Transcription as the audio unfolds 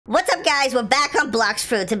up, guys? We're back on Blox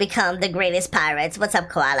Fruit to become the greatest pirates. What's up,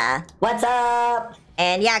 Koala? What's up?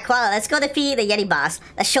 And yeah, Koala, let's go defeat the Yeti boss.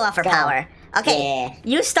 Let's show off our power. Okay, yeah.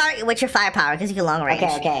 You start with your firepower because you can long range.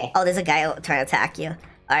 Okay. Oh, there's a guy trying to attack you. All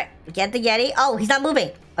right, get the Yeti. Oh, he's not moving.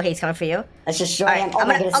 Okay, he's coming for you. Let's just show him. I'm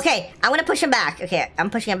gonna push him back. Okay, I'm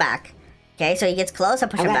pushing him back. Okay, so he gets close. I'm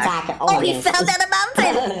pushing him back. Attack him. Oh, he fell down the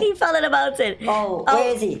mountain. He fell down the mountain. Oh,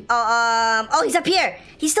 where is he? Oh, he's up here.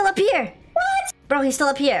 He's still up here. What? Bro, he's still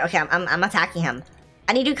up here. Okay, I'm attacking him.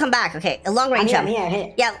 I need you to come back. Okay, a long range I'm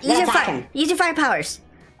here. Yeah, use your fire powers.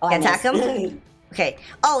 Oh, attack him. Okay.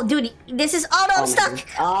 Oh, dude, this is. Oh no, I'm stuck.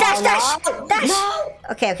 Dash. No.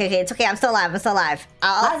 Okay. It's okay. I'm still alive.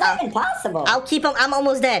 How is that impossible? I'll keep him. I'm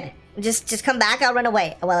almost dead. Just come back. I'll run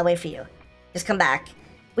away while I wait for you. Just come back.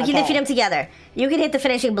 We can defeat him together. You can hit the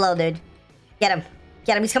finishing blow, dude. Get him.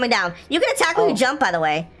 He's coming down. You can attack when you jump, by the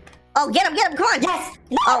way. Oh, get him. Come on. Yes.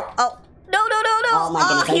 No. Oh. No. Oh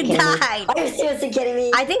my goodness, he died. Are you seriously kidding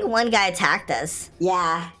me? I think one guy attacked us.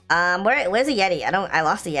 Yeah. Where's the Yeti? I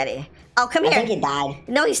lost the Yeti. Oh, come here. I think he died.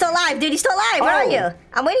 No, he's still alive, dude. He's still alive. Where are you?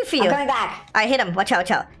 I'm waiting for you. I'm coming back. All right, hit him. Watch out.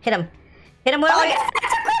 Hit him. Where are you?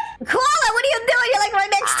 Koala, what are you doing? You're like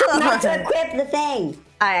right next to him. Not to equip the thing.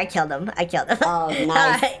 All right, I killed him. Oh,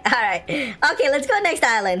 nice. All right. Okay, let's go next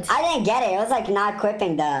island. I didn't get it. It was like not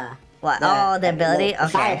equipping the... What? The ability? The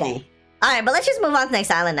fire thing. All right, but let's just move on to the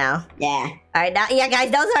next island now. Yeah. All right, yeah,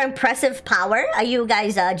 guys, that was our impressive power. Are you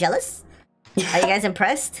guys jealous? Are you guys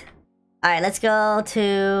impressed? All right, let's go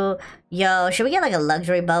to... Yo, should we get like a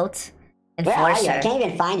luxury boat? Where are you? I can't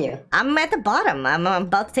even find you. I'm at the bottom. I'm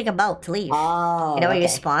about to take a boat to leave. Oh, you know where you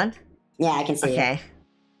spawn? Yeah, I can see you. Okay.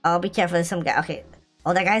 Oh, be careful. There's some guy. Okay.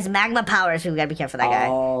 Oh, that guy's magma powers. We gotta be careful of that guy.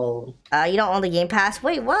 Oh. You don't own the game pass?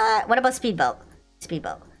 Wait, what? What about speedboat? You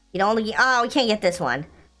don't own the... Oh, we can't get this one.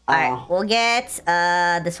 Alright, we'll get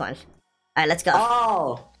this one. Alright, let's go.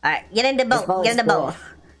 Oh. Alright, get in the boat. Alright,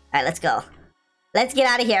 let's go. Let's get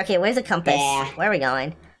out of here. Okay, where's the compass? Yeah. Where are we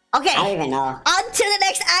going? Okay. I don't even know. On to the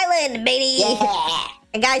next island, matey. Yeah.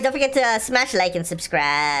 And guys, don't forget to smash like and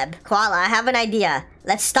subscribe. Koala, I have an idea.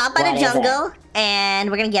 Let's stop by the jungle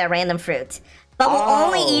and we're gonna get a random fruit. But we'll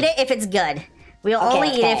only eat it if it's good. We'll only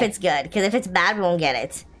eat it if it's good. Because if it's bad, we won't get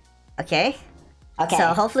it. Okay? Okay. So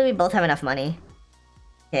hopefully we both have enough money.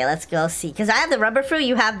 Okay, let's go see. Because I have the rubber fruit,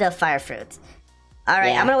 you have the fire fruit.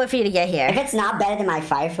 Alright, I'm gonna wait for you to get here. If it's not better than my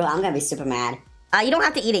fire fruit, I'm gonna be super mad. You don't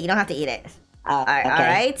have to eat it.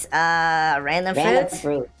 Alright, random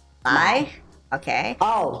fruit. Bye. Okay.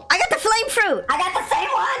 Oh. I got the flame fruit! I got the same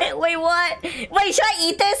one! Wait, what? Wait, should I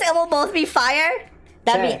eat this and we'll both be fire?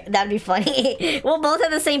 That'd be funny. We'll both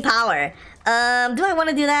have the same power. Do I want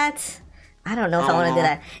to do that? I don't know if I want to do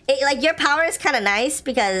that. Like, your power is kind of nice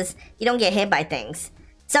because you don't get hit by things.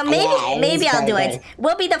 So maybe I'll do it.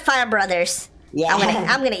 We'll be the Fire Brothers. Yeah.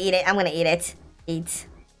 I'm gonna eat it. Eat.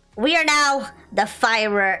 We are now the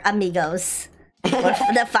Fire Amigos.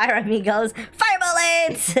 The Fire Amigos. Fire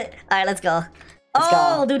bullets! Alright, let's go.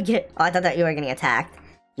 Dude, I thought that you were getting attacked.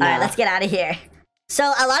 Alright, let's get out of here. So,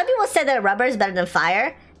 a lot of people said that rubber is better than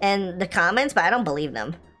fire in the comments, but I don't believe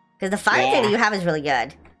them. Because the fire thing that you have is really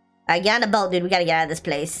good. Alright, get on the boat, dude. We gotta get out of this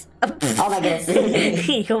place. Oh my goodness.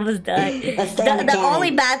 He almost died. The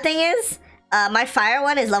only bad thing is, my fire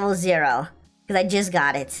one is level 0. Because I just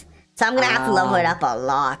got it. So I'm gonna have to level it up a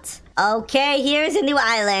lot. Okay, here's a new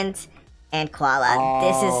island. And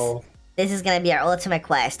Koala, this is gonna be our ultimate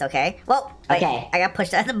quest, okay? Well, wait, I got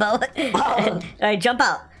pushed out of the boat. Alright, jump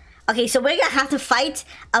out. Okay, so we're gonna have to fight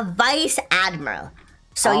a Vice Admiral.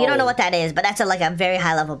 So you don't know what that is, but that's like a very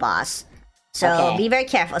high level boss. So be very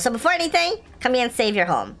careful. So before anything, come here and save your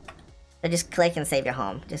home. So just click and save your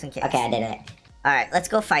home, just in case. Okay, I did it. Alright, let's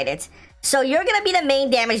go fight it. So you're gonna be the main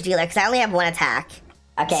damage dealer, because I only have one attack.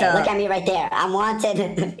 Okay, so, look at me right there. I'm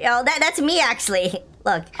wanted. Yo, that's me, actually.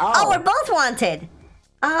 Look. Oh, we're both wanted.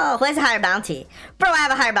 Oh, who has a higher bounty? Bro, I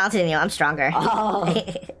have a higher bounty than you. I'm stronger. Oh.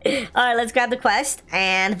 Alright, let's grab the quest.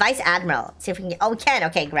 And Vice Admiral. See if we can get... Oh, we can.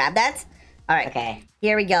 Okay, grab that. Alright. Okay.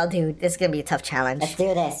 Here we go, dude. This is gonna be a tough challenge. Let's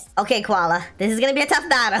do this. Okay, Koala. This is gonna be a tough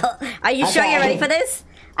battle. Are you sure you're ready for this?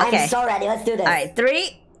 Okay. I'm so ready. Let's do this. Alright,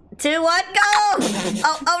 3, 2, 1, go!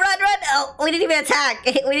 Run! Oh, we didn't even attack.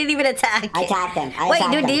 I attacked him. Wait,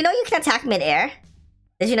 dude, do you know you can attack mid-air?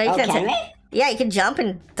 Did you know you can attack? Me? Yeah, you can jump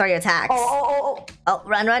and throw your attacks. Oh,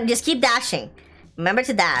 run. Just keep dashing. Remember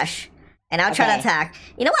to dash. And I'll try to attack.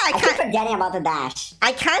 You know what? I keep forgetting about the dash.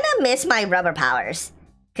 I kind of miss my rubber powers.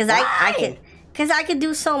 Because I could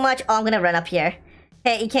do so much. Oh, I'm going to run up here.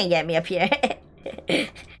 Hey, you can't get me up here.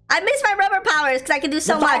 I miss my rubber powers because I can do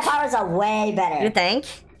so much. The powers are way better. You think?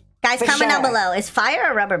 Guys, comment down below. Is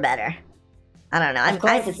fire or rubber better? I don't know. Of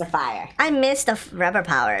course it's the fire. I missed the rubber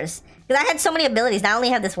powers. Because I had so many abilities. Now I only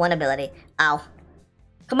have this one ability. Ow.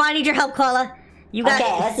 Come on, I need your help, Koala. You got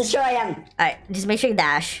Okay, let's destroy him. Alright, just make sure you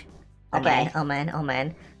dash. Okay. Oh man.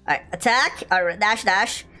 Alright, attack. Alright,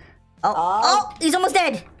 dash. Oh, he's almost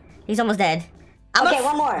dead. He's almost dead. Okay,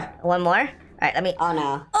 one more. One more? Alright, let me... Oh,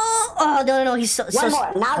 no. Oh, no. He's so... One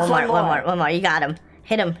more. Now it's one more. You got him.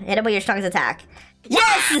 Hit him with your strongest attack.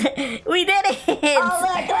 Yes! We did it!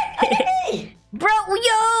 Oh, look. Bro,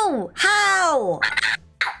 yo! How?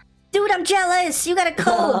 Dude, I'm jealous. You got a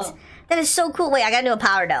code. That is so cool. Wait, I gotta do a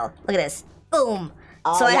power though. Look at this. Boom.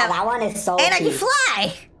 Oh, so yeah, that one is so And cheap. I can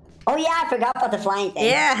fly. Oh, yeah, I forgot about the flying thing.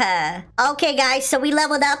 Yeah. Okay, guys, so we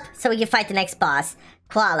leveled up so we can fight the next boss.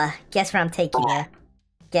 Koala, guess where I'm taking you?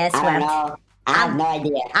 Guess where I don't know. I have no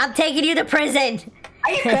idea. I'm taking you to prison.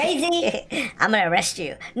 Are you crazy? I'm gonna arrest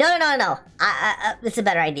you. No. It's a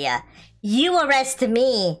better idea. You arrest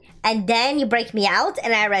me, and then you break me out,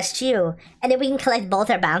 and I arrest you. And then we can collect both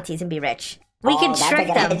our bounties and be rich. We can trick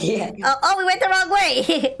them. Oh, we went the wrong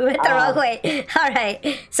way. We went the wrong way. All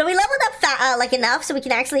right. So we leveled up like enough so we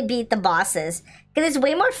can actually beat the bosses. Because it's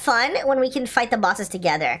way more fun when we can fight the bosses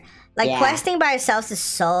together. Like, questing by ourselves is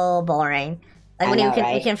so boring. Like,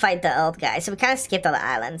 when we can fight the old guy. So we kind of skipped all the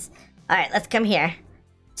islands. All right, let's come here.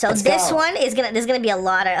 So there's gonna be a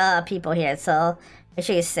lot of people here. So make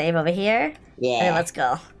sure you save over here. Yeah. And then let's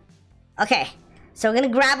go. Okay. So we're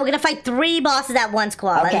gonna fight 3 bosses at once,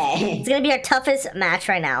 Koala. Okay. It's gonna be our toughest match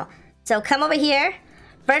right now. So come over here.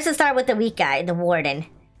 First, let's start with the weak guy, the warden.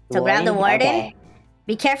 So grab the warden. Okay.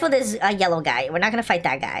 Be careful, there's a yellow guy. We're not gonna fight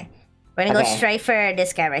that guy. We're gonna go straight for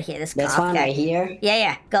this guy right here. This one guy. Right here?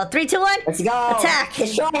 Yeah. Go. 3, 2, 1. Let's go. Attack.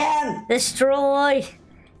 Destroy him. Destroy.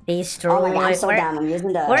 Oh my god, I'm so down. I'm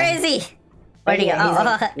using the... Where is he? Where'd he go? He's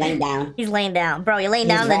like laying down. He's laying down. Bro, you're laying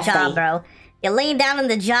down on the job, bro. You're laying down on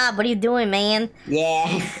the job. What are you doing, man?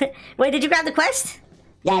 Yeah. Wait, did you grab the quest?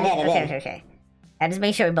 Yeah, I did. Okay. I just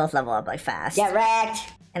make sure we both level up like fast. Get wrecked.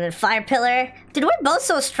 And then fire pillar. Dude, we're both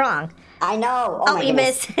so strong. I know. Oh my you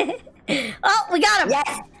goodness. missed. Oh, we got him.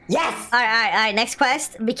 Yes. All right. Next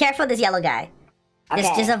quest. Be careful of this yellow guy. Okay.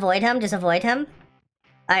 Just avoid him.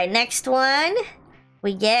 All right, next one.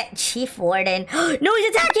 We get Chief Warden. No,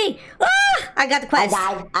 he's attacking! Ah! I got the quest.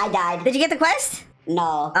 I died. Did you get the quest?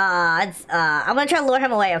 No. I'm gonna try to lure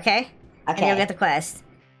him away, okay? Okay. And you'll get the quest.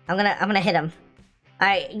 I'm gonna hit him. All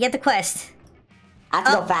right, get the quest. I have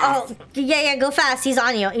to go fast. Yeah, go fast. He's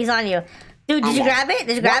on you. Dude, did you grab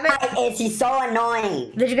it? Why is he so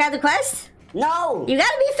annoying? Did you grab the quest? No. You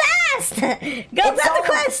gotta be fast. Grab the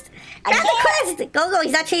quest. Grab the quest. Go.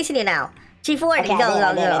 He's not chasing you now. Chief Warden,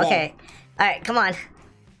 go. Okay. All right, come on.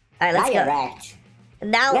 All right, let's go. You're wrecked.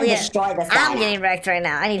 Now destroy this guy. I'm getting wrecked right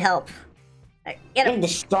now. I need help. Right, get him.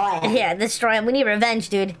 Destroy him. Yeah, destroy him. We need revenge,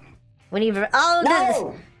 dude.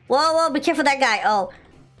 No. Whoa, be careful of that guy. Oh,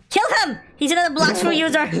 kill him. He's another Blox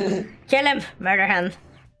user. Kill him. Murder him.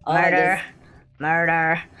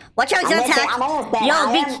 Murder. Watch out, he's gonna attack. I'm almost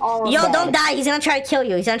dead. Don't die. He's gonna try to kill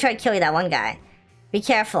you. That one guy. Be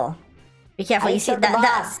careful. You see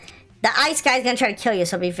the ice guy's gonna try to kill you,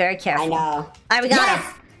 so be very careful. I know. All right, we got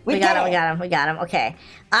him. We got him. Okay.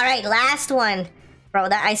 All right, last one. Bro,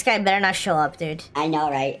 that ice guy better not show up, dude. I know,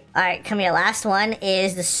 right? All right, come here. Last one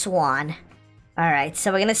is the swan. All right,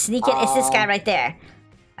 so we're gonna sneak in. It's this guy right there.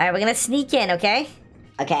 All right, we're gonna sneak in, okay?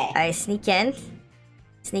 Okay. All right, sneak in.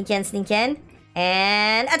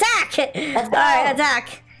 And attack! Let's go. All right,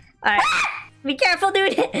 attack. All right. Be careful,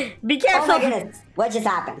 dude. Be careful. Oh my goodness. What just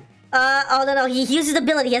happened? No. He uses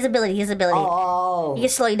ability. He has ability. Oh. He can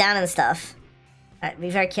slow you down and stuff. All right, be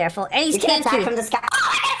very careful. And he's tanky. Attack from the sky.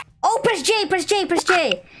 Oh, press J.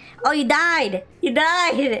 Oh, you died.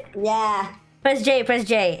 Yeah. Press J.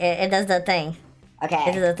 It does the thing. Okay.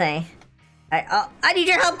 It does the thing. All right. I need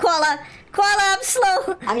your help, Koala. I'm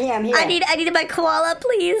slow. I'm here. I need my Koala,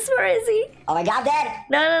 please. Where is he? Oh my god, Dad.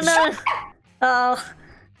 No. Oh,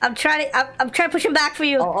 I'm trying to push him back for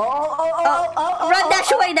you. Oh. Run,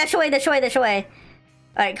 dash away.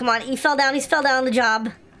 All right, come on. He fell down on the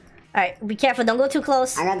job. All right, be careful. Don't go too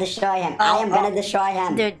close. I'm gonna destroy him. I am gonna destroy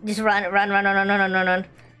him. Dude, just run. All right,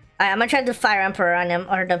 I'm gonna try to do Fire Emperor on him,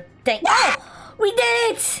 or the thing. Oh, we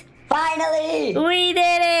did it! Finally! We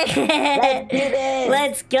did it! Let's do this!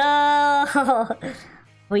 Let's go!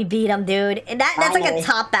 We beat him, dude. And that's like a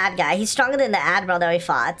top bad guy. He's stronger than the Admiral that we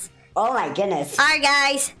fought. Oh my goodness. Alright,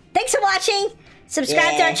 guys. Thanks for watching.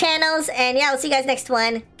 Subscribe to our channels. And yeah, we'll see you guys next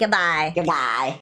one. Goodbye. Goodbye.